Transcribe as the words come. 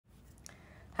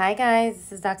Hi guys,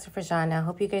 this is Dr. Fajana. I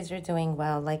hope you guys are doing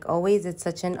well. Like always, it's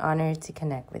such an honor to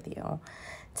connect with you.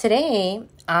 Today,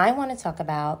 I want to talk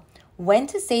about when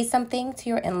to say something to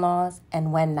your in-laws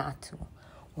and when not to.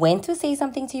 When to say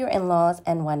something to your in-laws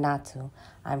and when not to.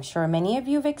 I'm sure many of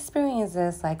you have experienced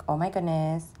this, like, oh my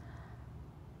goodness,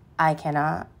 I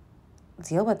cannot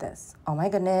deal with this. Oh my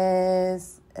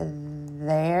goodness,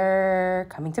 they're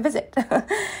coming to visit.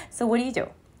 So what do,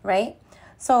 right?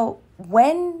 So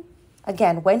when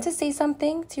to say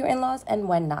something to your in-laws and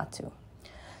when not to.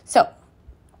 So,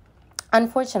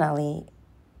 unfortunately,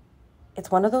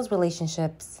 it's one of those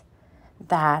relationships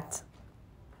that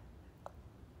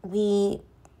we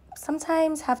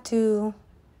sometimes have to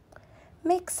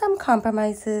make some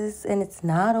compromises, and it's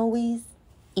not always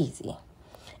easy.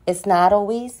 It's not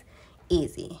always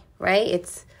easy, right?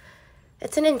 It's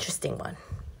an interesting one,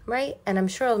 right? And I'm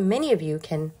sure many of you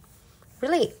can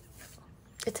relate.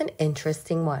 It's an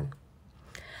interesting one.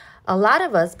 A lot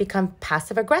of us become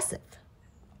passive aggressive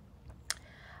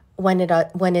when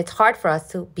it's hard for us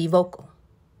to be vocal,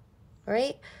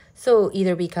 right? So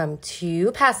either become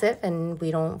too passive and we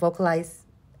don't vocalize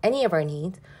any of our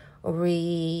needs, or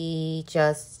we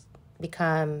just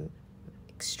become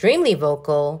extremely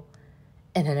vocal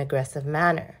in an aggressive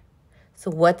manner. So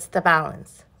what's the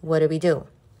balance? What do we do?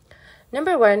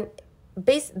 Number one,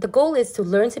 the goal is to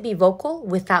learn to be vocal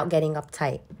without getting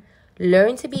uptight.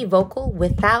 Learn to be vocal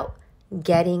without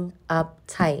getting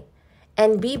uptight.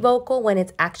 And be vocal when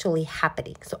it's actually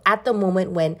happening. So at the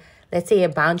moment when, let's say, a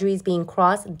boundary is being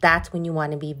crossed, that's when you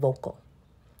want to be vocal.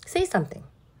 Say something.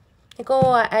 Like, oh,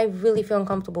 I really feel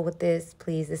uncomfortable with this.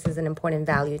 Please, this is an important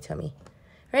value to me.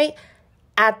 Right?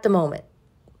 At the moment.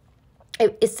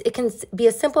 It can be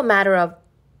a simple matter of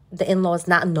the in-laws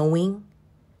not knowing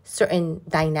certain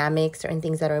dynamics, certain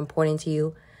things that are important to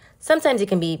you. Sometimes it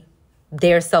can be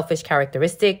their selfish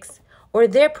characteristics or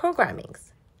their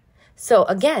programmings. So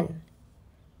again,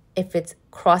 if it's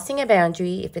crossing a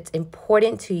boundary, if it's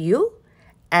important to you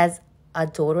as a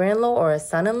daughter-in-law or a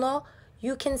son-in-law,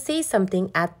 you can say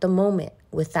something at the moment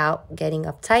without getting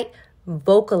uptight,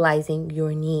 vocalizing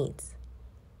your needs.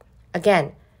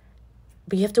 Again,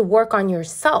 but you have to work on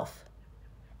yourself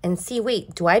and see,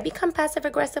 wait, do I become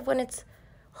passive-aggressive when it's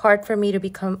hard for me to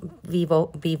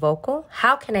be vocal?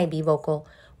 How can I be vocal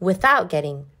without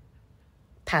getting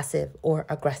passive or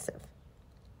aggressive?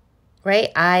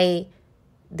 Right?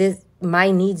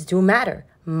 My needs do matter.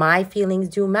 My feelings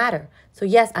do matter. So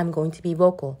yes, I'm going to be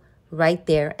vocal right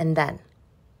there and then.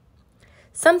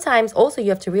 Sometimes also you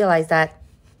have to realize that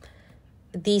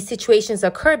these situations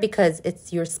occur because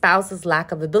it's your spouse's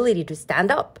lack of ability to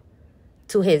stand up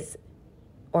to his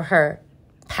or her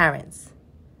parents,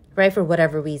 right? For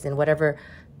whatever reason, whatever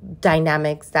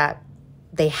dynamics that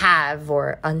they have,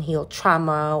 or unhealed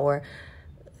trauma, or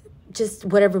just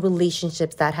whatever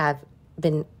relationships that have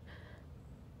been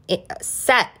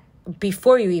set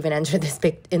before you even enter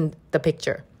in the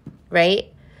picture,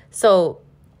 right? So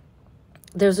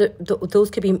there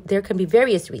can be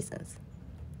various reasons.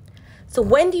 So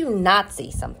when do you not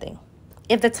say something?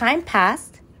 If the time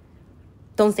passed,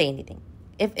 don't say anything.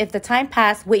 If the time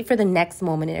passed, wait for the next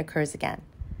moment it occurs again.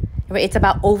 Right? It's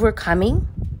about overcoming.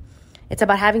 It's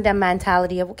about having that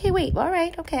mentality of, okay, wait, all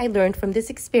right, okay, I learned from this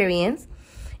experience.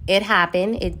 It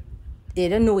happened.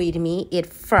 It annoyed me. It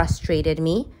frustrated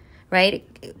me, right?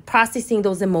 Processing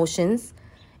those emotions.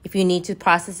 If you need to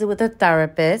process it with a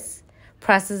therapist,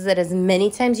 process it as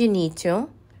many times you need to,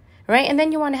 right? And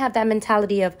then you want to have that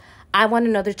mentality of, I want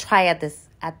another try at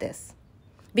this,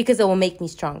 because it will make me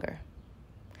stronger.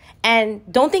 And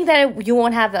don't think that you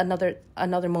won't have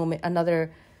another moment,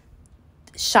 another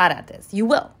shot at this. You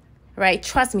will, right?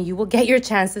 Trust me, you will get your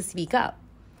chance to speak up.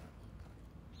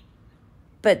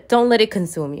 But don't let it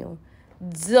consume you.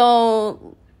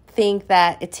 Don't think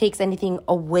that it takes anything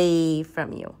away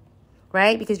from you,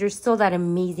 right? Because you're still that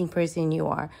amazing person you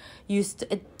are.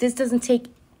 This doesn't take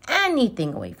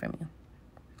anything away from you.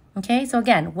 Okay? So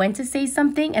again, when to say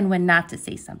something and when not to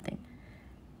say something.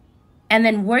 And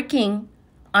then working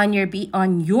on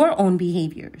your own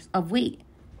behaviors of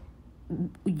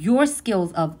your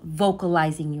skills of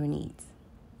vocalizing your needs.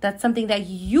 That's something that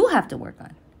you have to work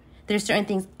on. There's certain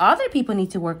things other people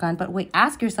need to work on, but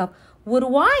ask yourself, what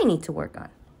do I need to work on?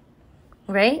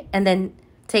 Right? And then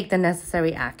take the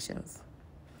necessary actions.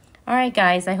 All right,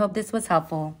 guys, I hope this was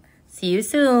helpful. See you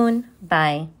soon.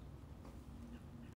 Bye.